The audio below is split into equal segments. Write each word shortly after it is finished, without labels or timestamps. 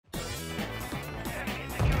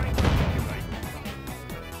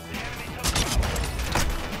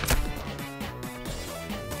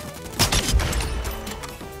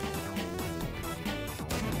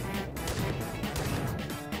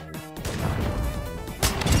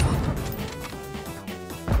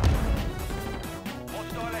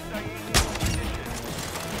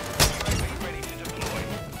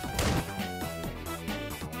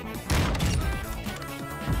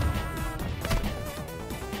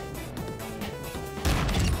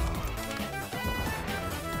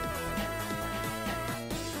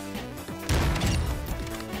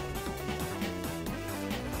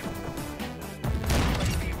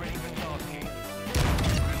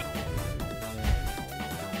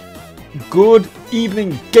Good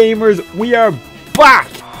evening, gamers. We are back.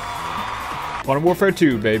 Modern Warfare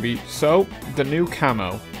 2, baby. So, the new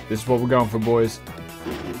camo. This is what we're going for, boys.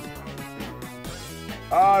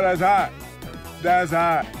 Oh, that's hot. That's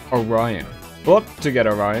hot. Orion. But to get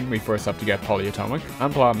Orion, we first have to get polyatomic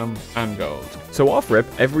and platinum and gold. So off rip,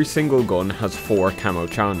 every single gun has 4 camo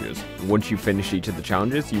challenges. Once you finish each of the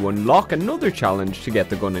challenges, you unlock another challenge to get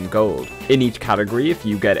the gun in gold. In each category, if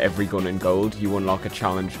you get every gun in gold, you unlock a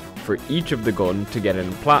challenge for each of the gun to get it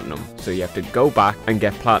in platinum. So you have to go back and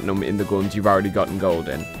get platinum in the guns you've already gotten gold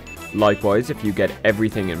in. Likewise, if you get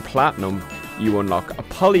everything in platinum, you unlock a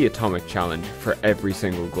polyatomic challenge for every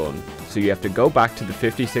single gun. So you have to go back to the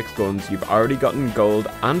 56 guns you've already gotten gold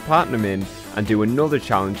and platinum in and do another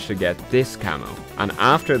challenge to get this camo. And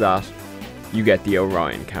after that, you get the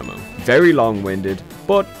Orion camo. Very long-winded,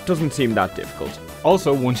 but doesn't seem that difficult.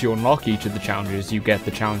 Also, once you unlock each of the challenges, you get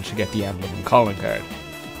the challenge to get the emblem and calling card.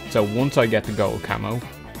 So once I get the gold camo,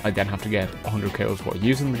 I then have to get 100 kills while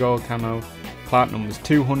using the gold camo. Platinum was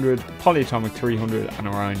 200, polyatomic 300, and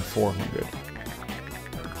Orion 400.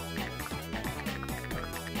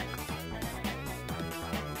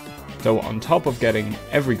 So on top of getting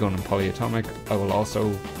every gun in polyatomic, I will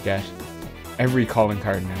also get every calling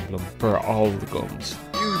card and emblem for all the guns.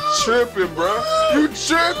 You tripping, bro. You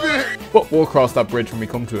tripping. But we'll cross that bridge when we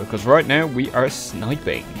come to it, because right now we are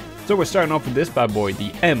sniping. So we're starting off with this bad boy,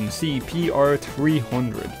 the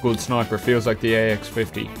MCPR300. Good sniper, feels like the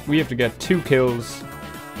AX50. We have to get 2 kills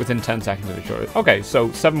within 10 seconds of each other. Okay,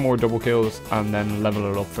 so 7 more double kills and then level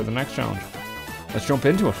it up for the next challenge. Let's jump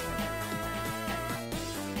into it.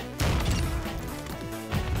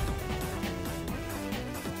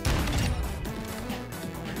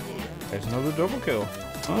 There's another double kill.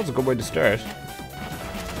 Oh, that's a good way to start.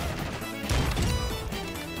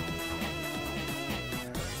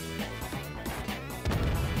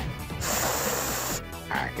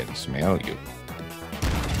 I can smell you.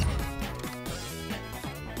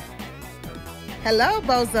 Hello,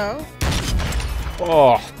 bozo.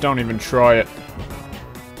 Oh, don't even try it.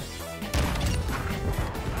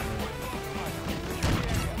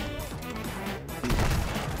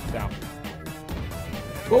 Down.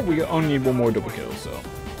 Well, we only need 1 more double kill, so.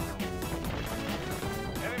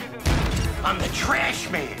 I'm the trash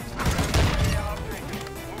man.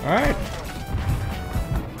 Alright.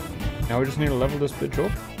 Now we just need to level this bitch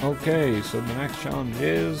up. Okay, so the next challenge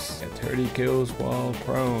is get 30 kills while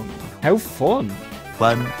prone. How fun!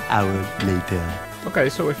 1 hour later. Okay,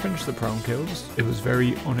 so I finished the prone kills. It was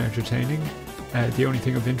very unentertaining. The only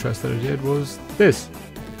thing of interest that I did was this.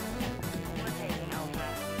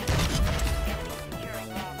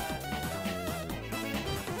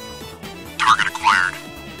 Target acquired.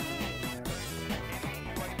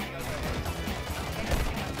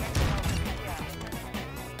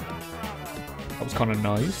 That was kind of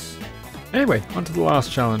nice. Anyway, on to the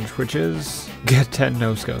last challenge, which is get 10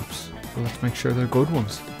 no-scopes. Well, let's make sure they're good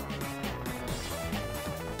ones.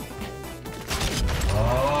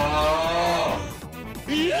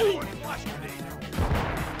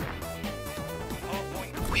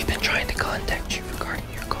 We've been trying to contact you regarding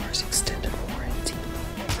your car's extended warranty.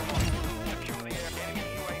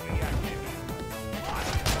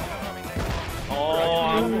 Oh,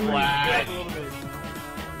 I'm glad.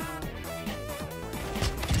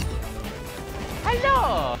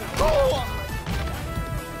 Hello.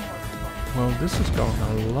 Well, this is going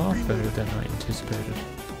a lot better than I anticipated.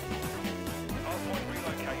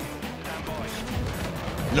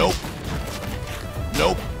 Nope.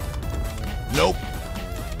 Nope. Nope.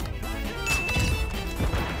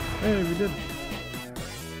 Hey, we did.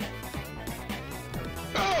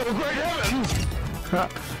 Oh, great heavens.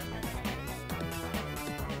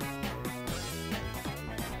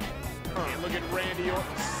 Look at Randy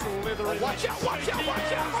Orton slithering. Watch out, watch out,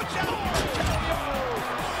 watch out, watch out.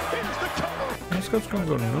 Here's the cover. No-scope's gonna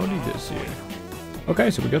go nutty this year. Okay,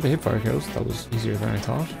 so we got the hipfire kills. That was easier than I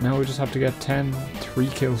thought. Now we just have to get 10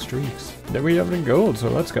 3-kill streaks. Then we have it in gold, so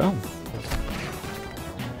let's go.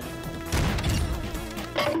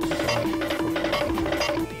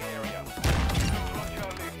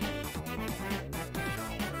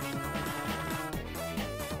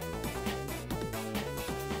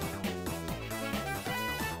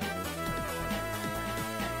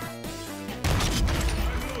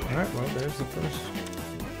 Alright, well, there's the first.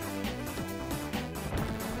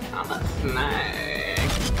 I'm a snake.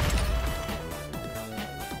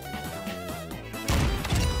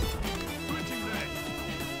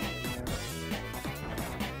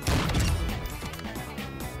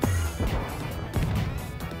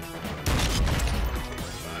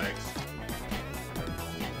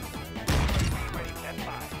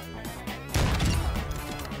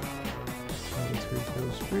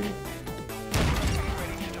 streak.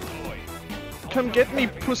 Come get me,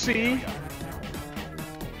 pussy.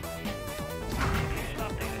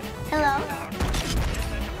 Hello?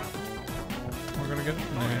 We're gonna get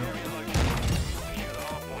it now.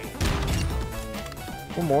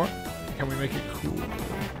 One more. Can we make it cool?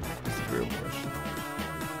 That's the real question.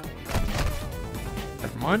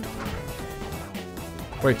 Never mind.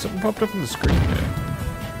 Wait, something popped up on the screen there.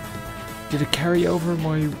 Did it carry over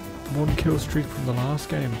my 1 kill streak from the last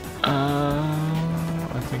game?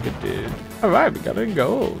 I think it did. Alright, we got it in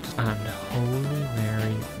gold. And Holy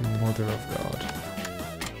Mary, Mother of God.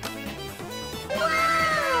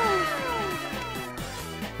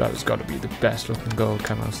 That has got to be the best looking gold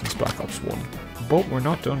camo since Black Ops 1. But we're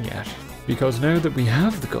not done yet. Because now that we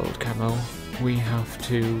have the gold camo, we have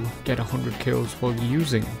to get 100 kills while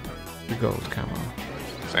using the gold camo.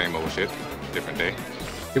 Same old shit, different day.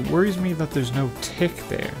 It worries me that there's no tick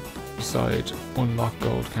there beside unlock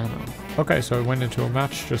gold camo. Okay, so I went into a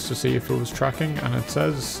match just to see if it was tracking, and it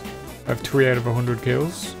says I have 3 out of 100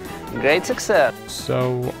 kills. Great success.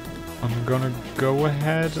 So I'm gonna go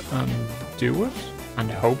ahead and do it and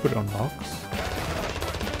hope it unlocks.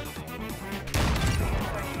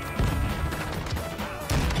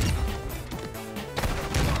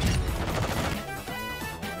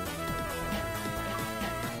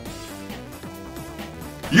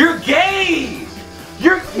 You're gay!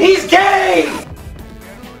 He's gay!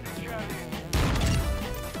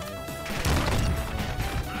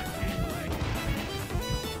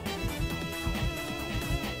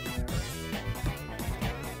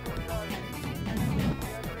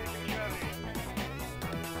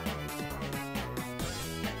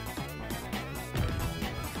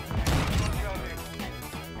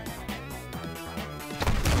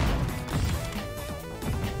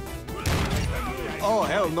 Oh,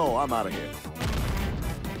 hell no, I'm out of here.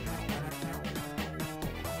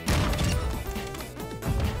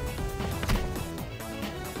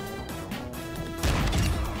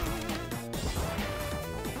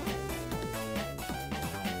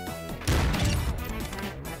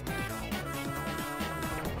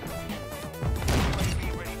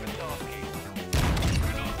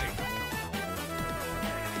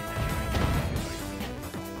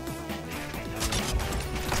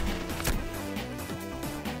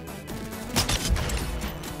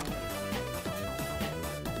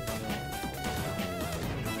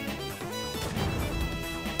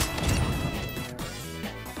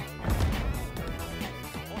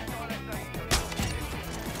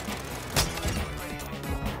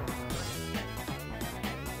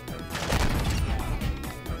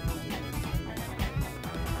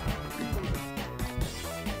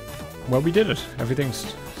 Well, we did it.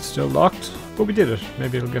 Everything's still locked, but we did it.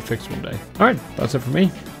 Maybe it'll get fixed one day. Alright, that's it for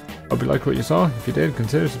me. Hope you liked what you saw. If you did,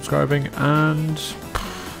 consider subscribing, and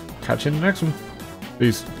catch you in the next one.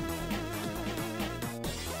 Peace.